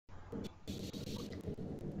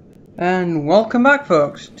And welcome back,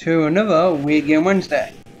 folks, to another Weird Game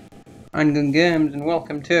Wednesday. I'm Gun Games, and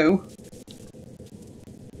welcome to...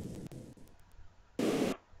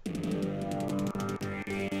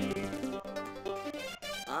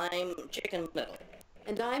 I'm Chicken Little.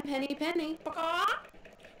 And I'm Henny Penny.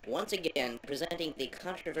 Once again, presenting the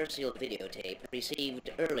controversial videotape received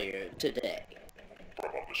earlier today. From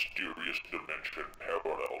a mysterious dimension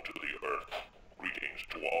parallel to the Earth, greetings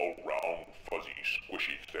to all round, fuzzy,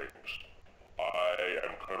 squishy things. I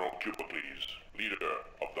am Colonel Cubicles, leader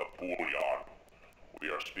of the Bullion. We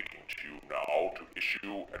are speaking to you now to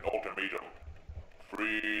issue an ultimatum.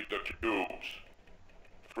 Free the cubes.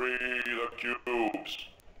 Free the cubes,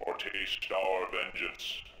 or taste our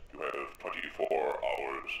vengeance. You have 24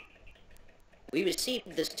 hours. We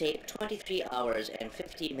received this tape 23 hours and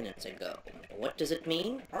 50 minutes ago. What does it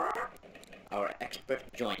mean? Our expert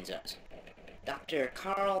joins us. Dr.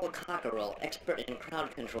 Carl Cockerell, expert in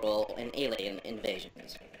crowd control and alien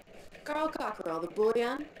invasions. Carl Cockerell, the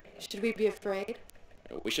Bullion. Should we be afraid?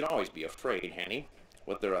 We should always be afraid, Henny,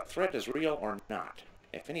 whether a threat is real or not.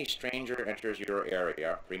 If any stranger enters your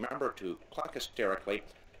area, remember to cluck hysterically,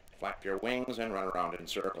 flap your wings, and run around in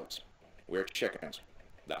circles. We're chickens.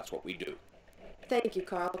 That's what we do. Thank you,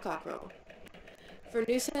 Carl Cockerell. For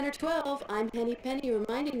News Center 12, I'm Henny Penny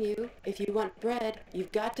reminding you, if you want bread,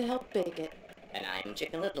 you've got to help bake it. And I'm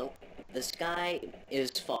Chicken Little. The sky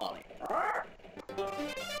is falling.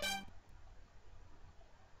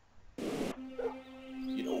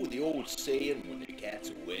 You know the old saying, when the cat's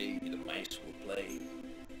away, the mice will play.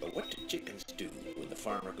 But what do chickens do when the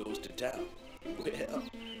farmer goes to town? Well,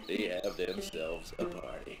 they have themselves a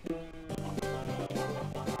party.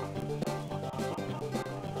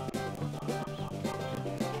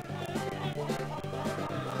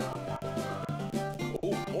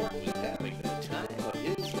 Oh, Mort was having the time of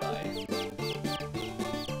his life.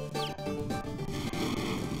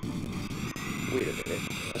 Wait a minute.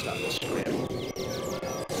 That's not the script.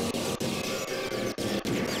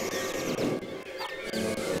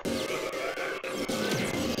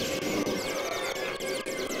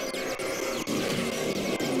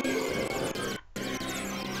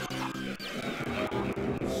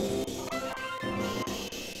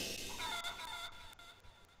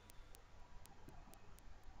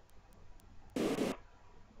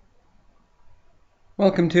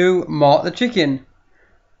 Welcome to Mort the Chicken.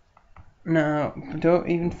 Now, don't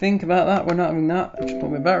even think about that, we're not having that. I just put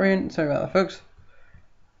my battery in, sorry about that, folks.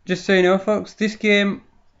 Just so you know, folks, this game,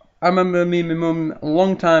 I remember me and my mum a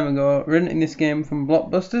long time ago renting this game from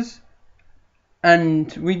Blockbusters.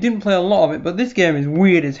 And we didn't play a lot of it, but this game is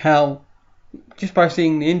weird as hell. Just by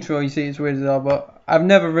seeing the intro, you see it's weird as hell, but I've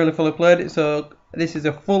never really fully played it, so this is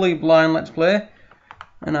a fully blind Let's Play.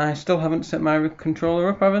 And I still haven't set my controller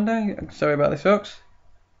up, haven't I? Sorry about this, folks.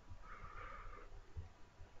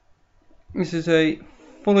 This is a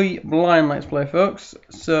fully blind Let's Play, folks,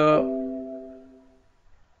 so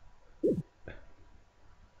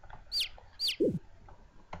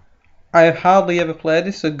I have hardly ever played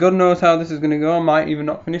this, so God knows how this is going to go. I might even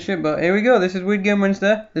not finish it, but here we go. This is Weird Game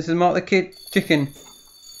Wednesday. This is Mort the Chicken.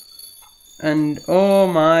 And oh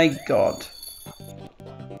my god.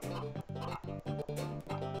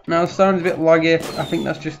 Now the sound's a bit laggy, I think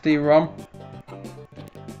that's just the ROM.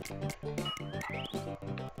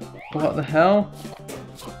 What the hell?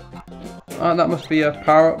 Oh, that must be a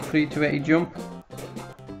power up for you to 80 jump.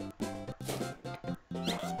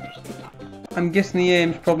 I'm guessing the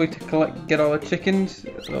aim's probably to get all the chickens,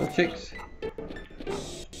 little chicks.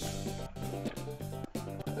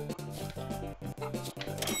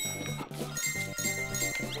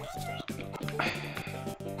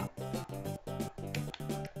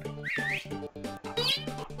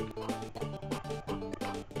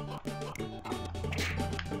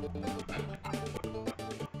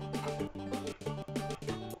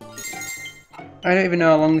 I don't even know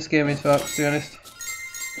how long this game is, folks, to be honest.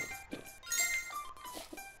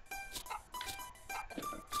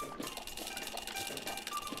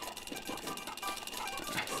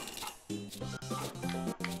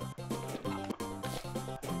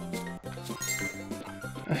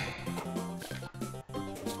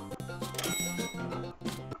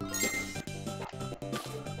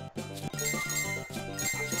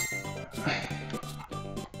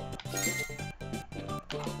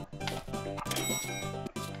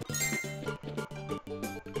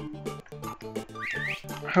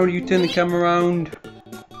 How do you turn the camera around?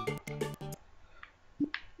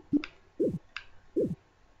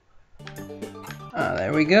 Ah,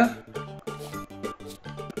 there we go.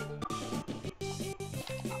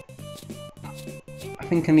 I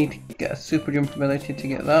think I need to get a super jump ability to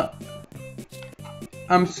get that.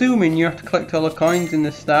 I'm assuming you have to collect all the coins in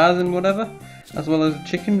the stars and whatever, as well as the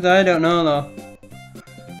chickens. I don't know though.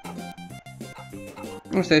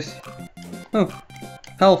 What's this? Oh,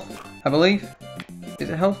 health, I believe. Is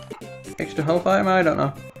it health? Extra health item? I don't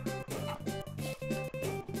know.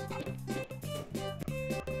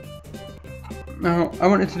 Now, I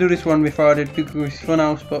wanted to do this one before I did Cuckoo's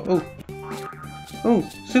Funhouse, but oh,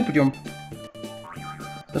 super jump.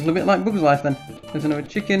 That's a little bit like Bug's Life then. There's another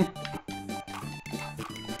chicken.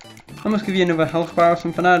 I must give you another health bar or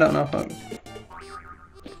something, I don't know, folks.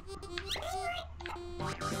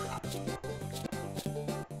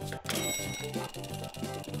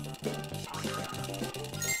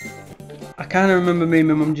 I kind of remember me and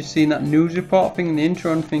my mum just seeing that news report thing in the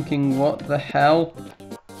intro and thinking, what the hell?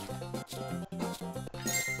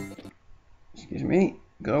 Excuse me,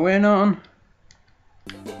 going on.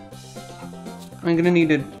 I'm gonna need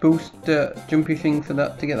a boost jumpy thing for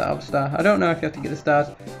that to get that other star. I don't know if you have to get the stars.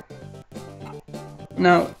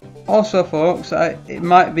 Now, also folks, it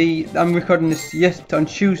might be, I'm recording this on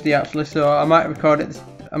Tuesday actually, so I might record it,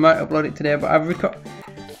 I might upload it today, but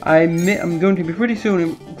I'm going to be pretty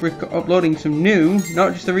soon uploading some new,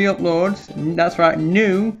 not just the re-uploads, that's right,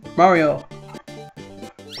 new Mario.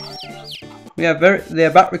 They're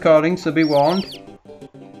back recording, so be warned.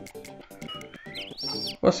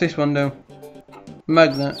 What's this one do?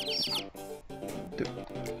 Magnet.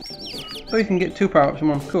 Oh, you can get 2 power-ups in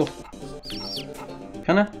one, cool.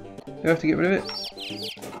 Can I? Do I have to get rid of it?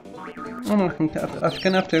 Oh no, I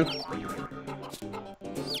can have to.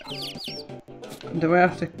 Do I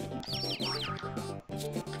have to?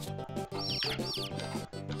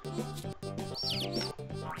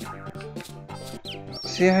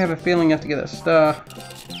 See, I have a feeling I have to get that star.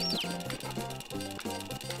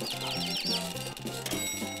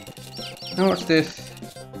 Now what's this?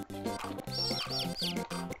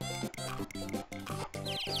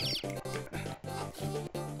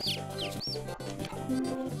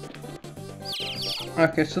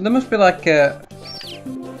 Okay, so there must be like I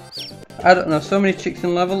don't know, so many chicks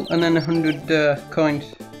in level and then 100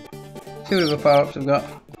 coins. See what other power-ups I've got.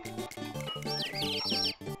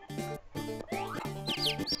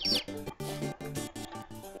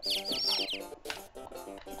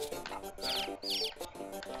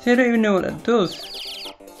 See, I don't even know what that does.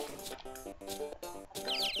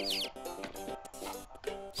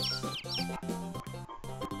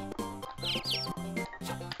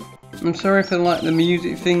 I'm sorry if I like the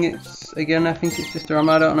music thing, it's, again, I think it's just a RAM,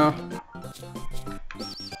 I don't know.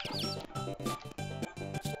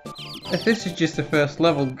 If this is just the first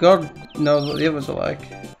level, God knows what the others are like.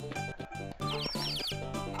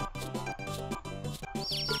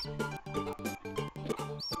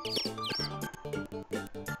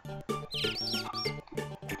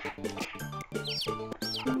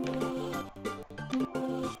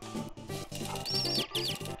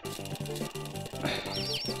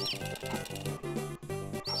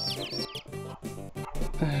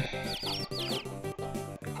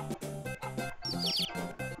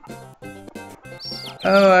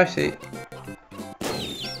 Oh, I see.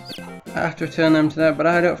 I have to return them to there, but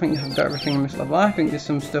I don't think I've got everything in this level. I think there's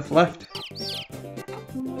some stuff left.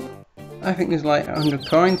 I think there's like 100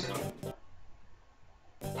 coins.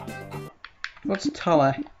 What's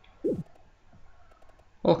Tally?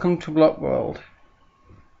 Welcome to Block World.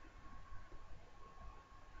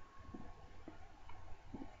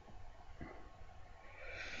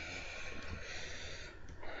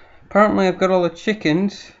 Apparently I've got all the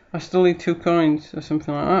chickens. I still need 2 coins or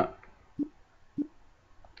something like that.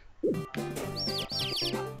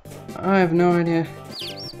 I have no idea.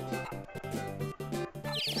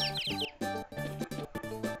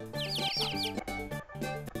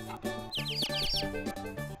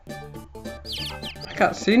 I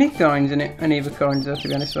can't see any coins in it, any of the coins though, to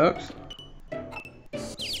be honest folks.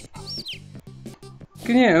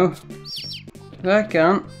 Can you? I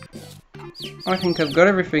can't. I think I've got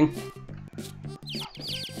everything.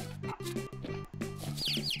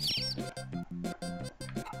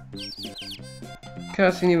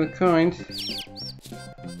 Can't see any of the coins.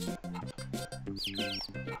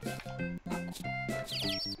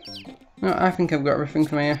 No, I think I've got everything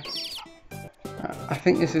from here. I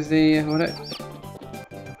think this is the what it.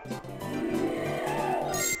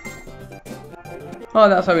 Oh,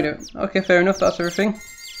 that's how we do it. Okay, fair enough. That's everything.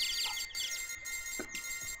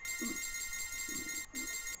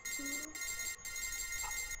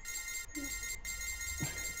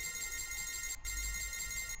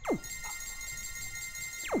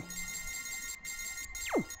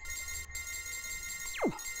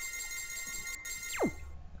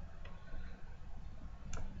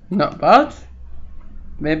 Not bad.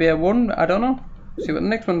 Maybe I won, I don't know. See what the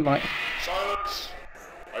next one's like. Silence!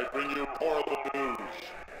 I bring you horrible news.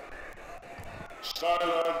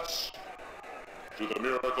 Silence! To the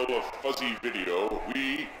miracle of fuzzy video,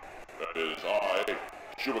 we, that is I,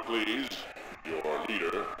 Cubicles, your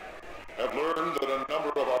leader, have learned that a number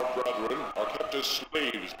of our brethren are kept as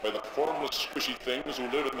slaves by the formless squishy things who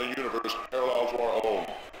live in the universe parallel to our own.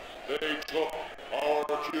 They took our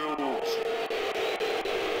cubes.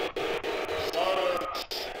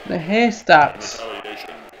 Silence! The haystacks. In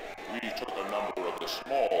retaliation, we took a number of the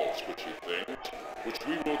small squishy things, which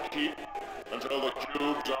we will keep until the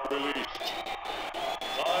cubes are released.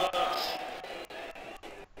 Silence!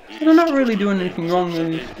 So they're not really doing anything wrong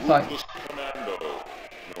in this fight. Commando,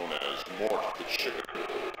 known as Mort the Chicken,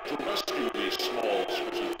 to rescue these small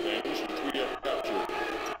squishy things which we have captured.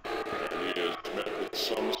 And he has met with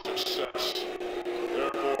some success.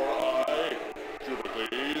 Therefore I,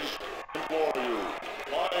 Cubicles, implore you,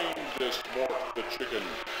 find this Mort the Chicken,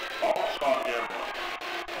 bounce on him,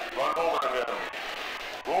 run over him,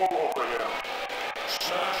 roll over him,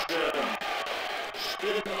 smash him,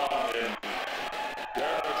 spin on him,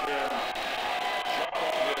 damage him, jump on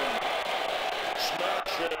him,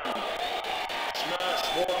 smash him, smash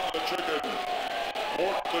Mort the Chicken.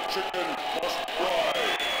 Mort the Chicken must fry.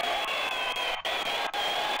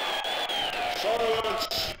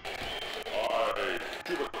 Silence! I,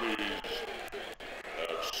 Cubicles,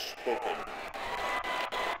 have spoken.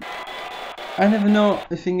 I never know,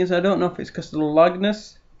 the thing is I don't know if it's because of the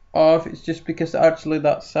lagness or if it's just because actually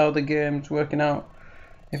that's how the game's working out.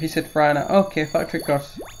 If you said Friday night, okay, factory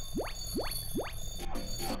cross.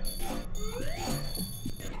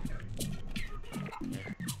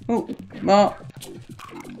 Oh, Mark.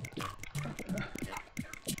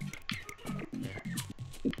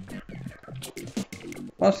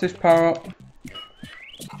 What's this power up?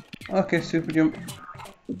 Okay, super jump.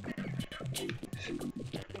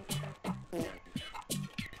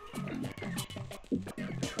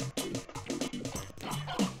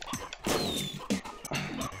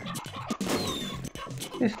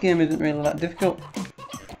 This game isn't really that difficult.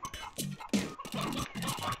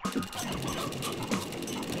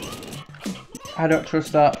 I don't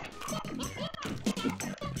trust that.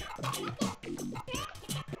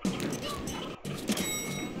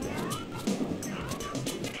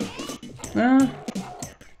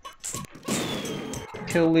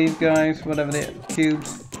 Kill these guys, whatever they are,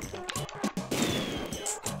 cubes.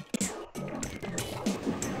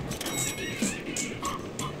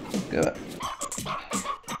 Go it.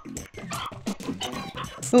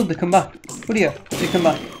 Oh, they come back. What are you? They come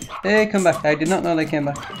back. They come back. I did not know they came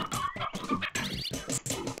back.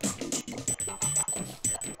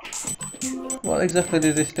 What exactly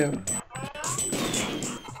does this do?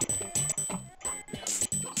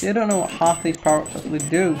 See, I don't know what half these power-ups actually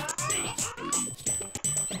do.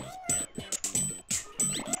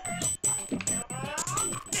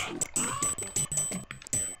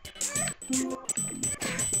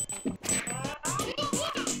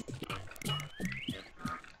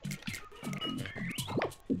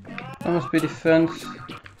 That must be defense.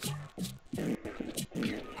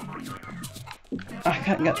 I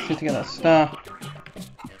can't get to get that star.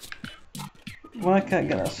 Why can't I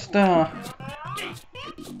get that star?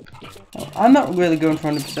 I'm not really going for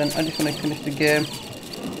 100%, I just want to finish the game.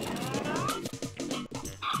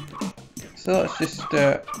 So let's just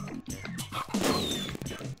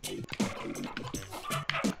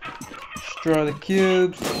destroy the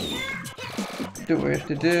cubes, do what we have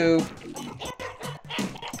to do.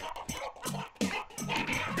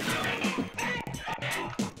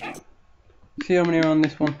 See how many are on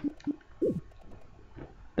this one.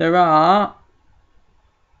 There are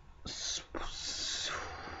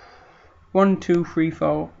 1, 2, 3,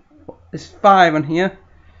 4. There's 5 on here.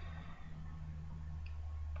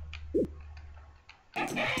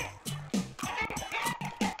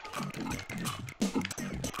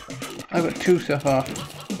 I've got 2 so far.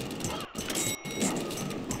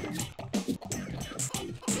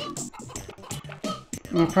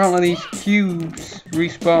 And apparently these cubes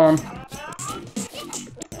respawn.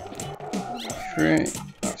 3,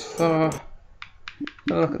 that's 4. Have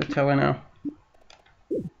a look at the tower now.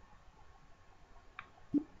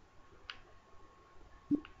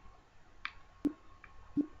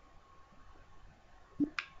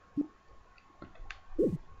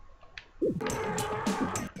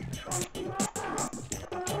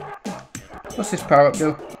 What's this power up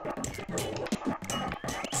do?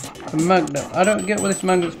 A magnet. I don't get what this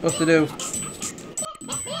magnet's supposed to do.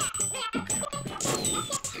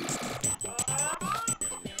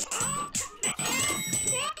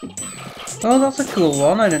 Oh, that's a cool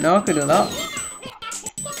one. I didn't know I could do that.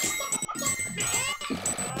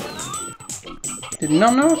 Did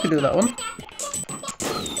not know I could do that one.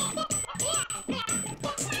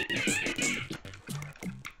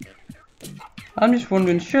 I'm just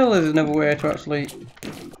wondering, surely there's another way to actually,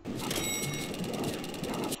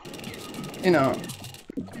 you know,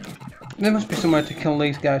 there must be somewhere to kill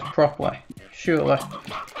these guys properly. Surely.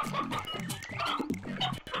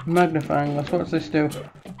 Magnifying glass, what's this do?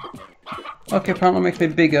 Okay, apparently it makes me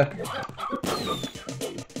bigger.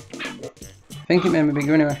 I think it made me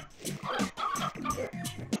bigger anyway.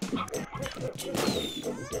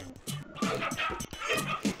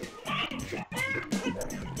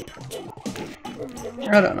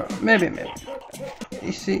 I don't know, maybe.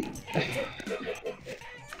 You see,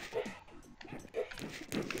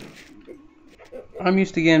 I'm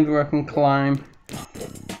used to games where I can climb.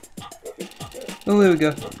 Oh, there we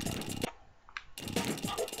go.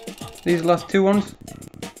 These last two ones.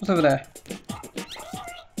 What's over there?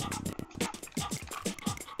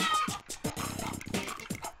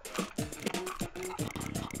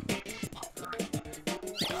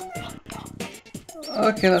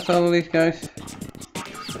 Okay, that's all of these guys.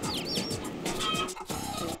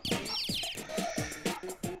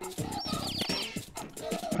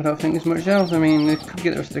 I don't think there's much else. I mean, they could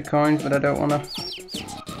get the rest of the coins, but I don't wanna.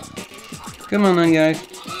 Come on then, guys.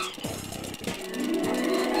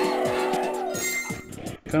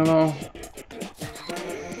 Come on.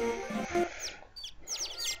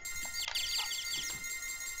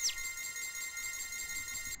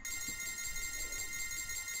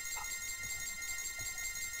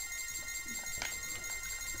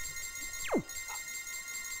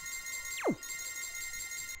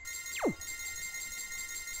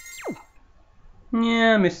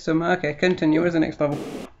 Yeah, I missed some. Okay, continue. Where's the next level?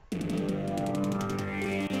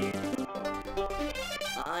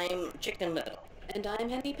 I'm Chicken Little. And I'm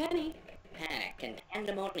Henny Penny. Panic and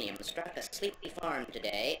pandemonium struck a sleepy farm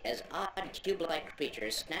today as odd cube-like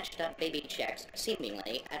creatures snatched up baby chicks,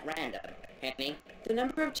 seemingly at random. Henny? The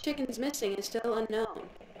number of chickens missing is still unknown.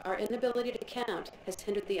 Our inability to count has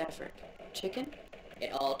hindered the effort. Chicken?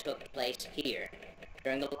 It all took place here,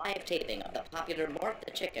 during the live taping of the popular Mort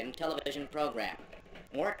the Chicken television program.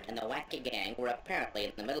 Mort and the wacky gang were apparently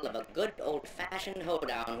in the middle of a good old-fashioned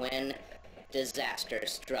hoedown when disaster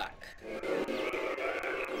struck.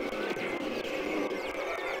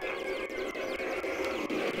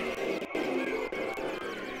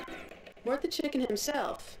 Mort the Chicken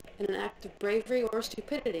himself, in an act of bravery or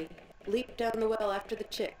stupidity, leaped down the well after the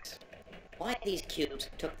chicks. Why these cubes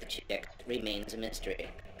took the chicks remains a mystery.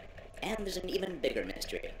 And there's an even bigger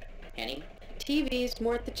mystery. Henny? TV's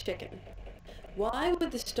Mort the Chicken. Why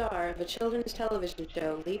would the star of a children's television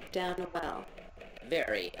show leap down a well?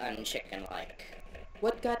 Very unchicken-like.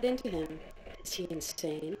 What got into him? Is he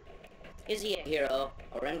insane? Is he a hero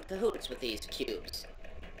or in cahoots with these cubes?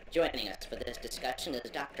 Joining us for this discussion is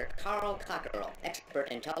Dr. Carl Cockerell, expert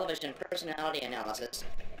in television personality analysis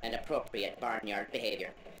and appropriate barnyard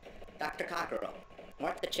behavior. Dr. Cockerell,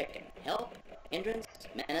 Mort the Chicken, help, hindrance,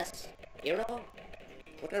 menace, hero?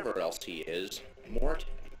 Whatever else he is, Mort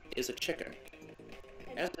is a chicken.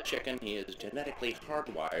 As a chicken, he is genetically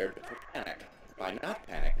hardwired for panic. By not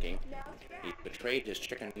panicking, he's betrayed his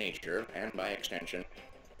chicken nature, and by extension,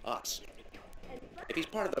 us. If he's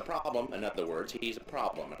part of the problem, in other words, he's a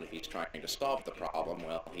problem, and if he's trying to solve the problem,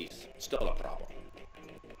 well, he's still a problem.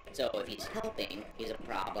 So if he's helping, he's a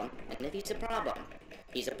problem, and if he's a problem,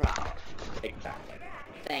 he's a problem. Exactly.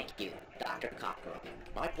 Thank you, Dr. Cockerell.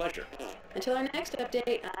 My pleasure. Until our next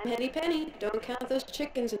update, I'm Henny Penny. Don't count those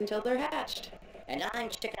chickens until they're hatched. And I'm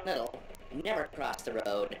Chicken Little. Never cross the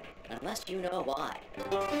road, unless you know why.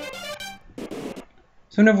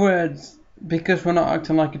 So in other words, because we're not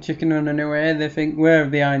acting like a chicken in any way, they think we're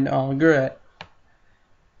behind it all. Great.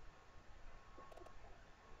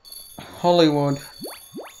 Hollywood.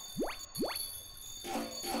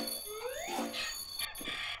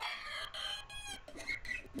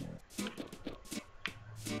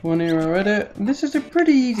 One here already. This is a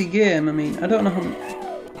pretty easy game. I mean, I don't know how.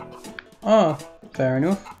 Oh, fair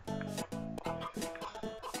enough.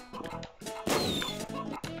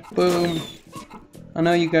 Boom. I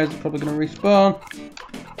know you guys are probably going to respawn.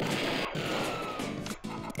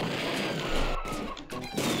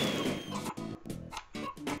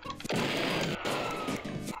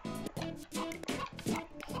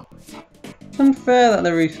 It's unfair that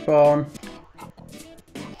they respawn.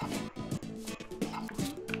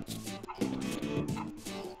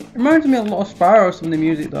 Reminds me a lot of Spyro, some of the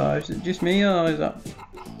music though. Is it just me or is that...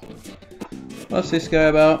 What's this guy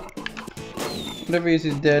about? Whatever he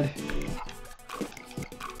is dead.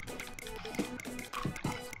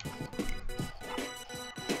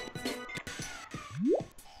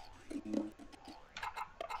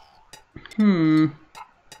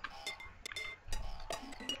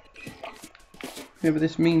 Yeah, but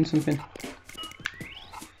this means something.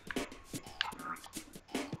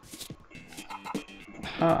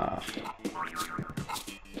 Ah.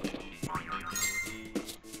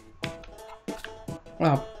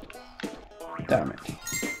 Oh. Damn it.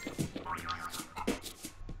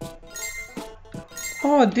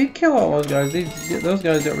 Oh, I did kill all those guys. Those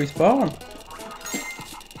guys don't respawn.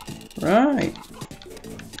 Right.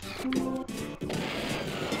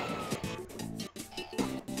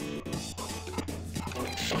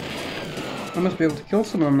 I must be able to kill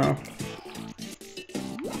some of them now.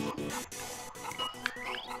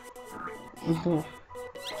 Oh.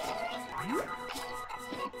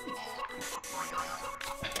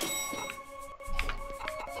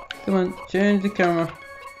 Come on, change the camera.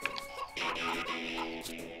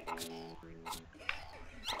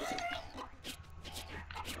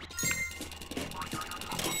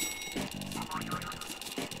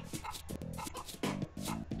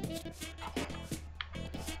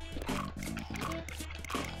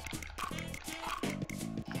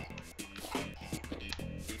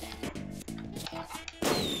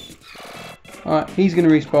 Alright, he's gonna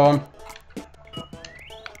respawn.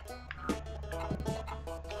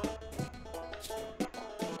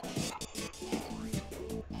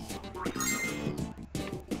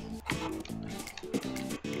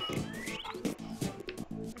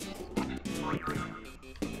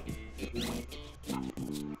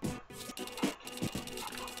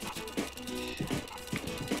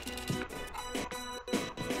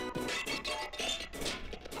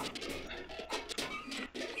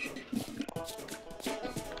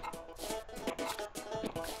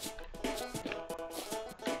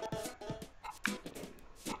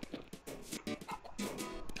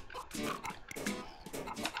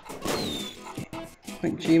 I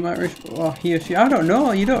think she might respawn. Oh, he or she. I don't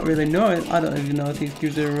know. You don't really know it. I don't even know if these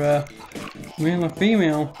kids are male or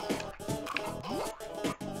female.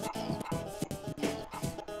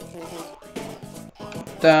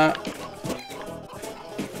 That.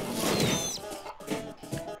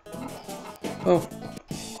 Oh.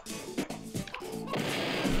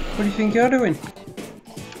 What do you think you're doing?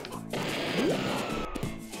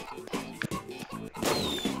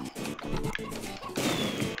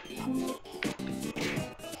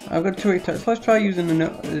 I've got 2 attacks. Let's try using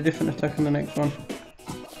a different attack on the next one.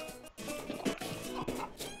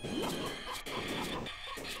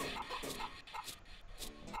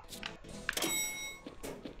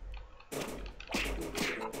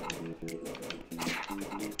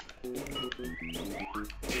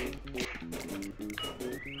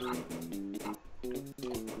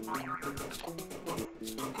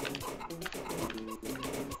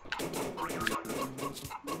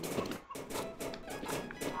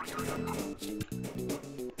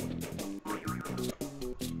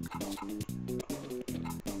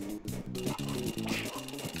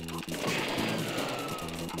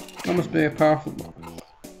 That must be a powerful one.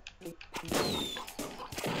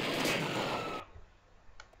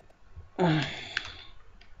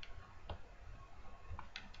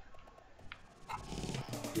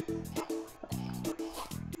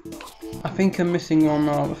 I think I'm missing one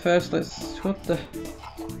more, but first let's... what the...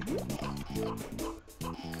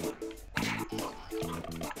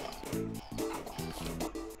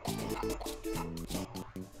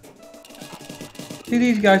 See,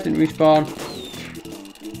 these guys didn't respawn.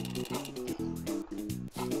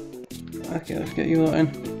 Okay, let's get you lot in.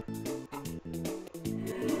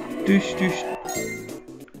 Doosh, doosh.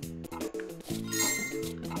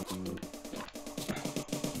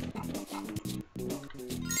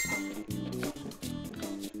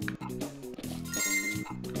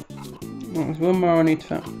 Oh, there's one more I need to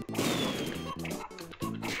find.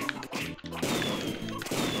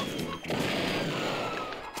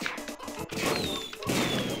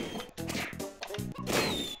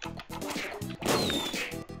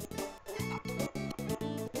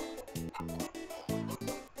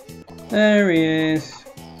 There he is.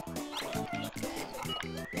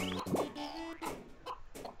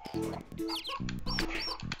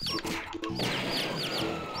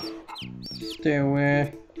 Stay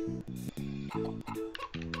away.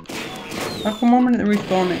 How come 1 minute they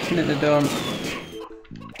respawn, next minute they don't?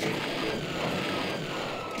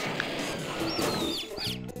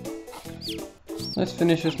 Let's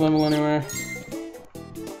finish this level anyway.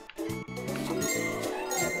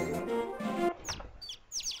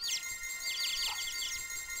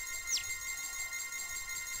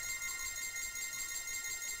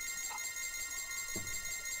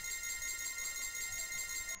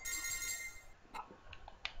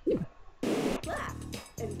 Flap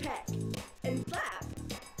and peck and flap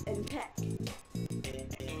and peck.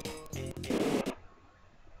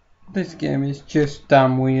 This game is just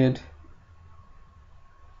damn weird.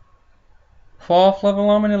 4th level,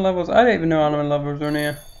 how many levels? I don't even know how many levels are in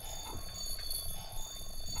here.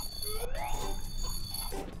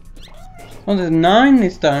 Oh, there's 9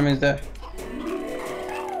 this time, is there?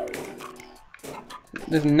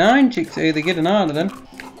 There's 9 chicks here, they're getting harder then.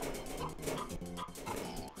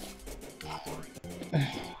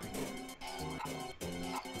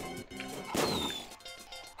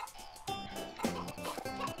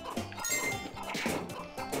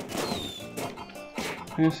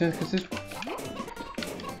 I'm gonna say, cause this.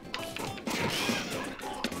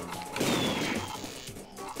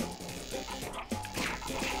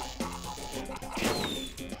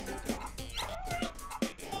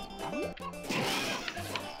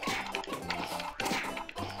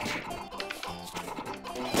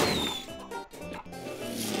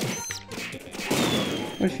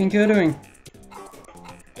 What do you think you're doing?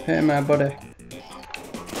 Hitting my body.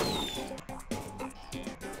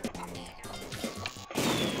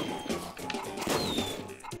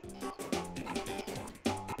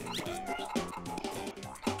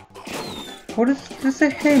 What is this? Say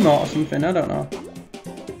Haymort or something? I don't know.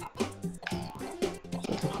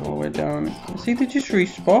 So it's all the way down. See, they just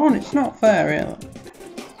respawn. It's not fair, really.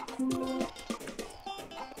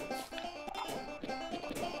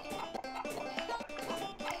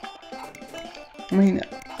 I mean,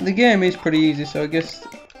 the game is pretty easy, so I guess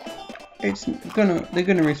they're gonna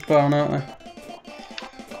respawn, aren't they?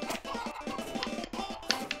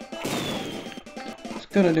 Just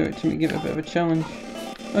gotta do it to give it a bit of a challenge.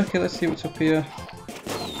 Okay, let's see what's up here.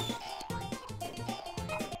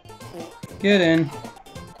 Get in.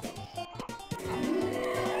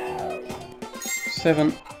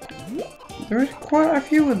 7. There is quite a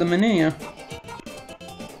few of them in here.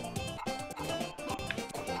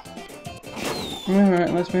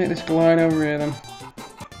 Alright, let's make this glide over here then.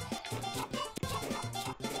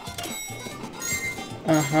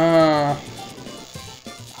 Aha!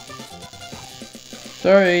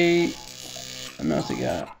 Sorry! A mousy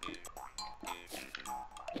guy.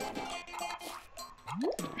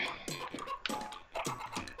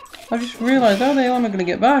 I just realised, how the hell am I going to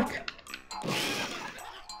get back?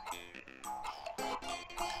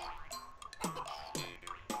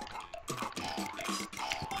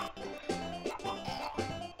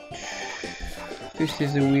 This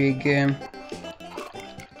is a weird game.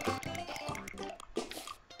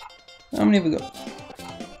 How many have we got?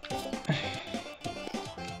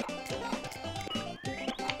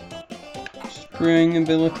 Spring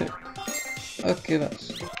ability. Okay,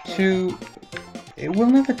 that's 2. It will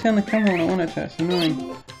never turn the camera on, I want it to, it's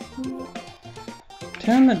annoying.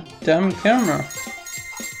 Turn the damn camera.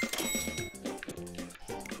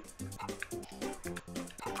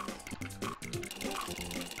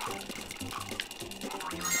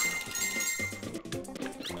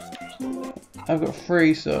 I've got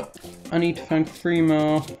 3, so I need to find 3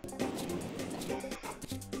 more.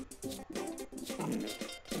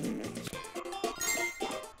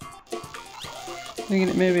 Making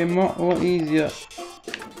it maybe a lot easier.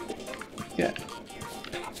 Yeah.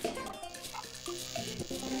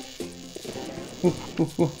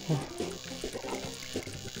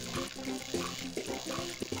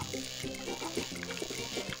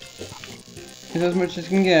 It's as much as I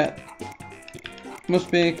can get. Must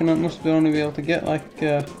be only be able to get like.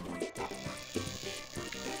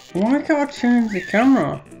 Why can't I change the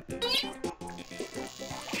camera?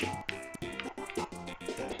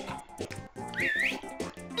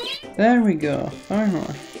 There we go.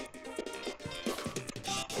 Finally.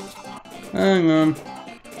 Hang on.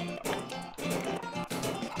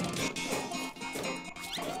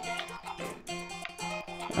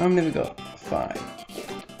 I've never got 5.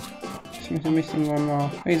 Seems I'm missing one more.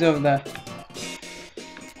 He's over there.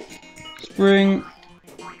 Spring.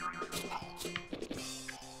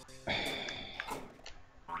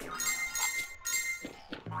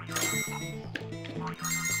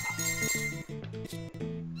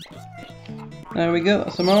 There we go,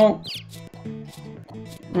 that's them all.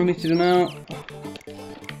 What we need to do now.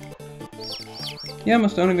 Yeah, I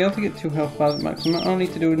must only be able to get 2 health bars at maximum. All I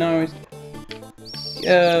need to do now is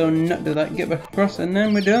not do that, get back across, and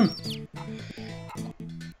then we're done.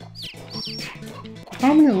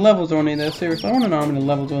 How many levels are on here there? Seriously, I want to know how many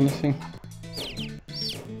levels are on this thing.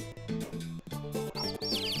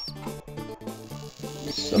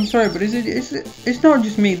 I'm sorry, but it's not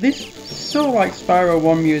just me. This is so like Spyro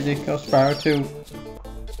 1 music or Spyro 2.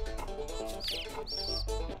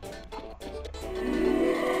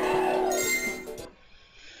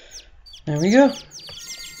 There we go.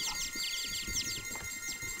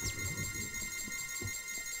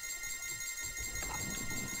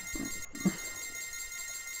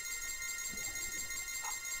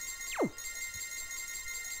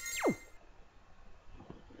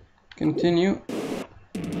 Continue.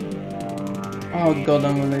 Oh god,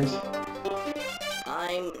 I'm with these.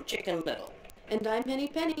 I'm Chicken Little. And I'm Penny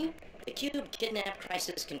Penny. The Cube kidnap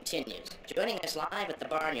crisis continues. Joining us live at the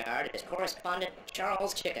barnyard is correspondent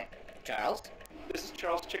Charles Chicken. Charles? This is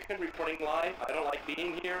Charles Chicken reporting live. I don't like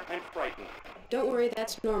being here. I'm frightened. Don't worry,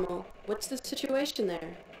 that's normal. What's the situation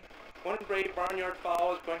there? One brave barnyard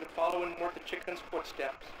fowl is going to follow in Mort the Chicken's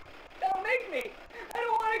footsteps. Don't make me! I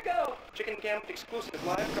don't want to go! Chicken Camp exclusive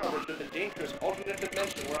live coverage of the dangerous alternate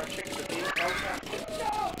dimension where our chickens are being held captive.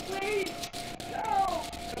 No, please! No!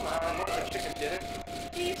 Come on, Mort the Chicken did it.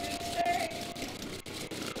 He's insane!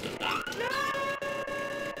 No!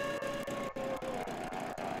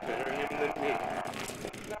 Better him than me.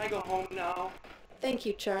 Can I go home now? Thank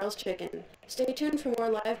you, Charles Chicken. Stay tuned for more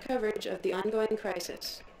live coverage of the ongoing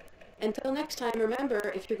crisis. Until next time,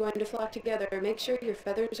 remember, if you're going to flock together, make sure your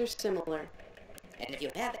feathers are similar. And if you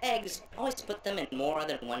have eggs, always put them in more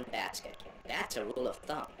than one basket. That's a rule of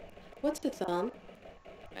thumb. What's the thumb?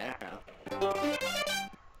 I don't know.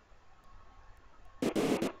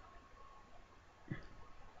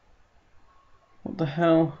 What the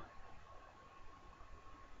hell?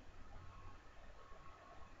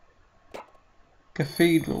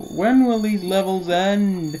 Cathedral. When will these levels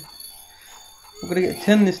end? We're gonna get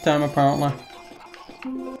 10 this time apparently.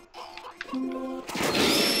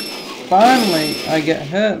 Finally, I get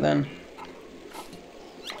hurt then.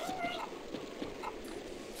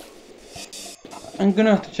 I'm gonna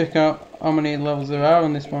have to check out how many levels there are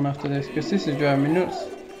on this one after this, because this is driving me nuts.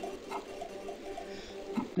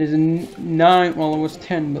 There's a 9, well there was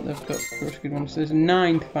 10, but they've got good ones. So there's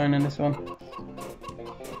 9 to find in this one.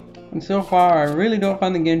 And so far, I really don't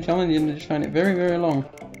find the game challenging, I just find it very, very long.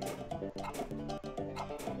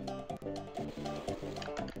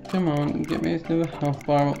 Come on, get me to the health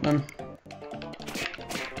bar up then.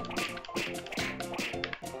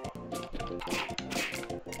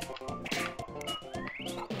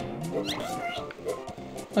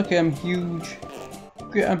 Okay, I'm huge.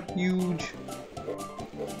 Great, I'm huge.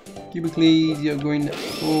 Cubicles, you're going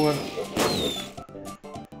forward.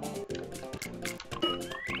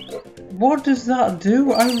 What does that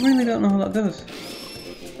do? I really don't know what that does.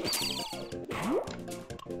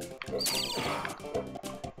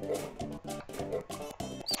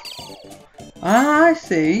 Ah, I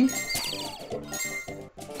see.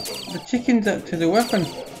 The chicken's up to the weapon.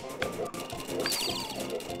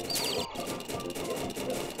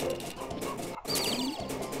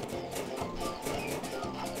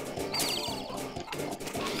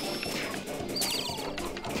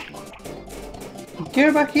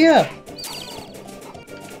 Get back here!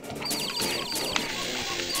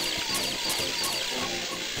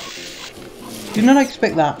 Did not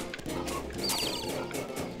expect that.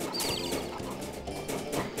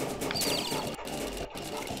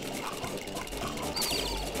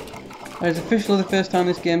 It's officially the first time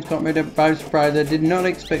this game's caught me by surprise. I did not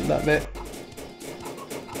expect that bit.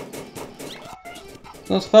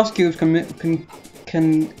 Those fast cubes can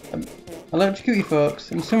electrocute you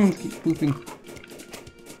folks, and someone keeps pooping.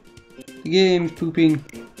 The game's pooping.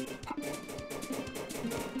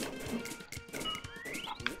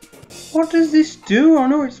 What does this do? I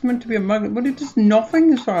know it's meant to be a magnet, but it does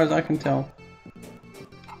nothing as far as I can tell.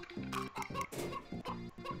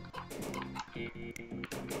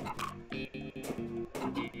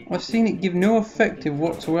 I've seen it give no effective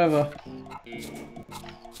whatsoever.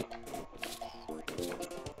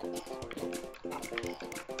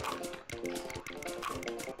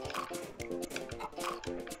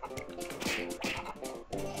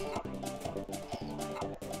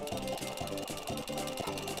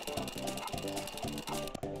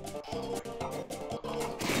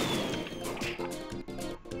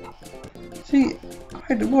 See,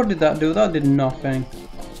 what did that do? That did nothing.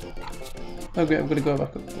 Okay, I'm gonna go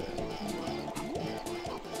back up there.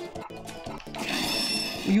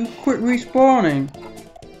 You quit respawning.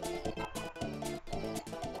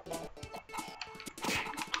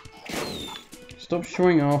 Stop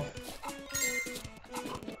showing off.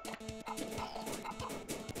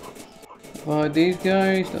 Avoid these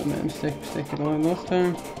guys. Don't make a mistake along last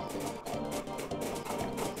time.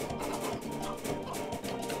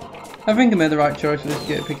 I think I made the right choice with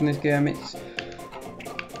this picking this game. It's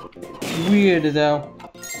weird as hell.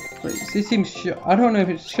 But it seems short. I don't know if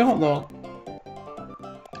it's short though.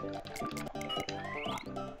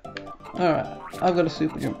 Alright, I've got a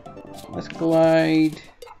super jump. Let's glide.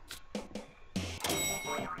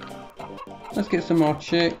 Let's get some more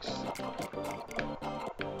chicks.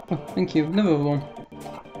 Oh, thank you, another one.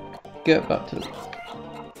 Get back to it.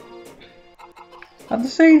 Are they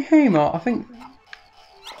saying hey Mort? I think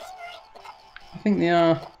they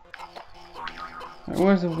are. Right,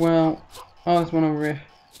 where's the well? Oh, there's one over here.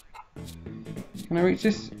 Can I reach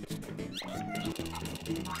this?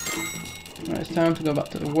 Right, it's time to go back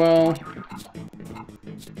to the well.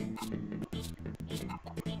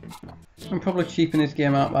 I'm probably cheaping this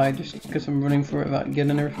game out by just because I'm running through it without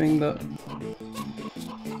getting everything, but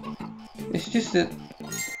it's just that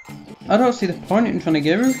I don't see the point in trying to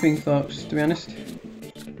get everything, folks, to be honest.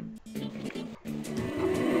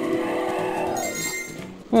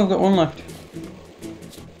 Well, I've got one left.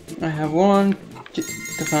 I have one to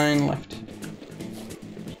find left.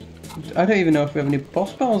 I don't even know if we have any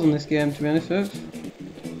boss battles in this game, to be honest, folks.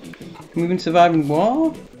 Can we even survive in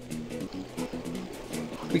war?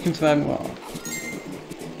 We can survive in war.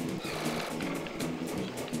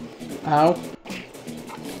 Ow.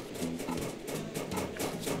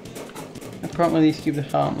 Apparently these cubes are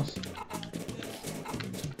harmless.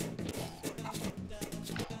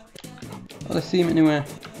 Oh, they seem anywhere.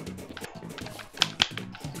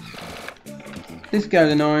 This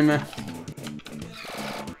guy's annoying me.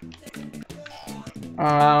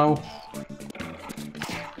 Ow.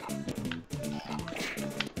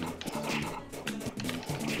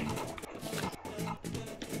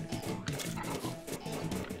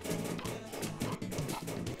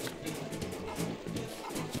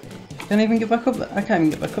 Can I even get back up there? I can't even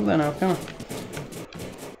get back up there now, can I?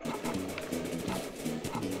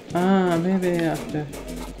 Ah, maybe I have to.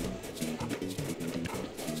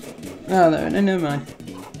 Ah, there, never mind.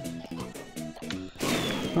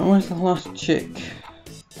 Right, where's the last chick?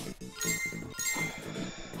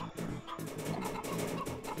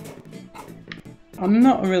 I'm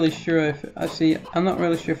not really sure if I'm not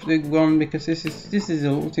really sure if the one because this is it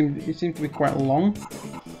seems to be quite long,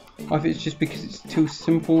 or if it's just because it's too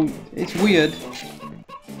simple. It's weird.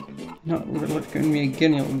 Not really looking me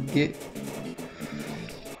again, it'll get.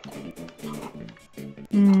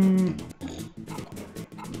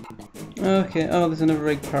 Okay. Oh, there's another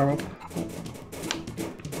egg power up.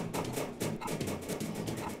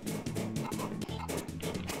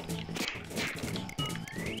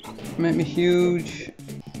 Make me huge.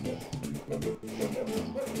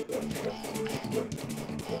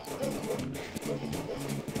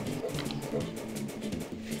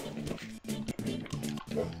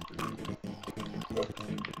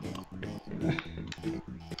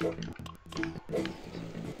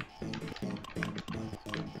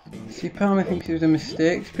 See, part of me thinks it was a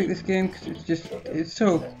mistake to pick this game because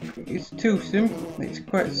it's too simple. It's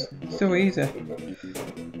so easy.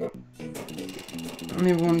 And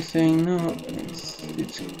everyone's saying no,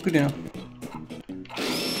 it's good enough.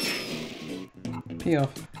 Pee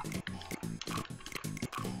off.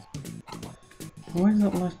 Where's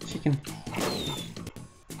that last chicken?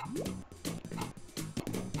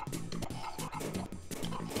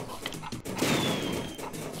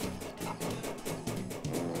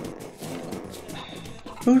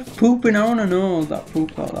 Who's pooping? I wanna know that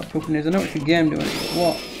pooping is. I know it's a game doing it, but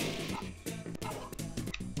what?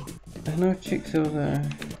 There's no chicks over there.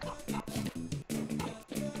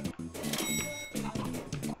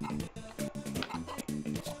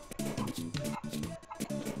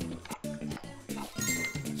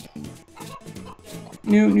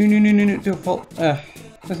 No, don't fall.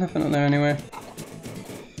 There's nothing up there anyway.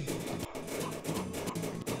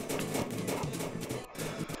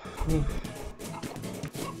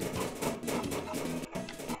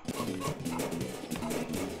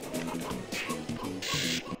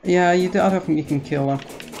 Yeah, I don't think you can kill them.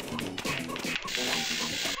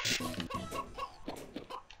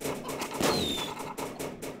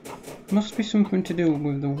 Must be something to do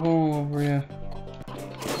with the wall over here.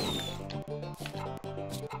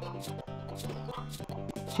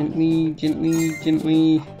 Gently, gently,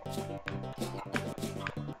 gently.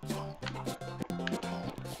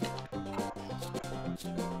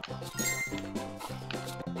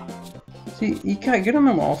 See, you can't get on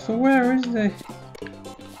the wall, so where is the...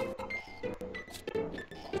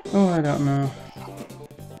 Oh, I don't know.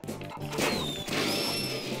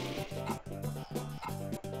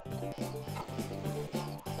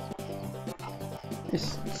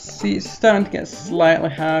 It's starting to get slightly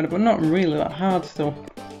harder, but not really that hard still.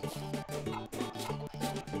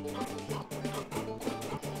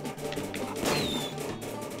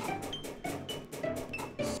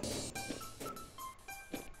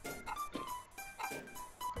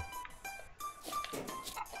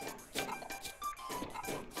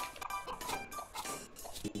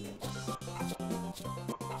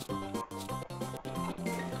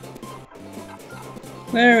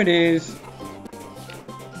 There it is.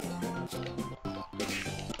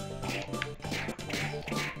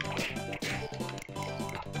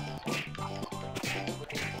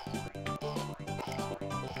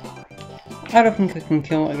 I don't think I can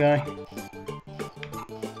kill that guy.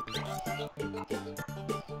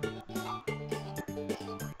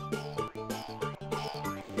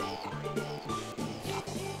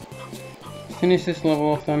 Finish this level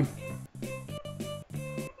off then.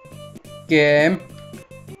 Game.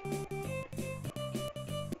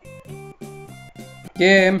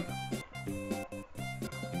 Game.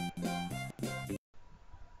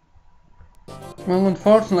 Well,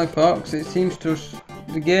 unfortunately, folks, it seems to.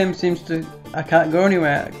 The game seems to. I can't go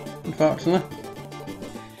anywhere, unfortunately.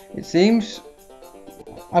 It seems.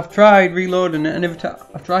 I've tried reloading it, and every time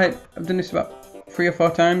I've done this about 3 or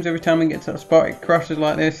 4 times. Every time I get to a spot, it crashes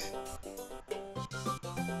like this.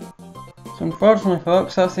 So, unfortunately,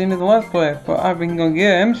 folks, that's the end of the Let's Play. But I've been Going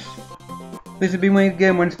Games. This has been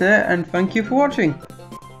Game Wednesday, and thank you for watching.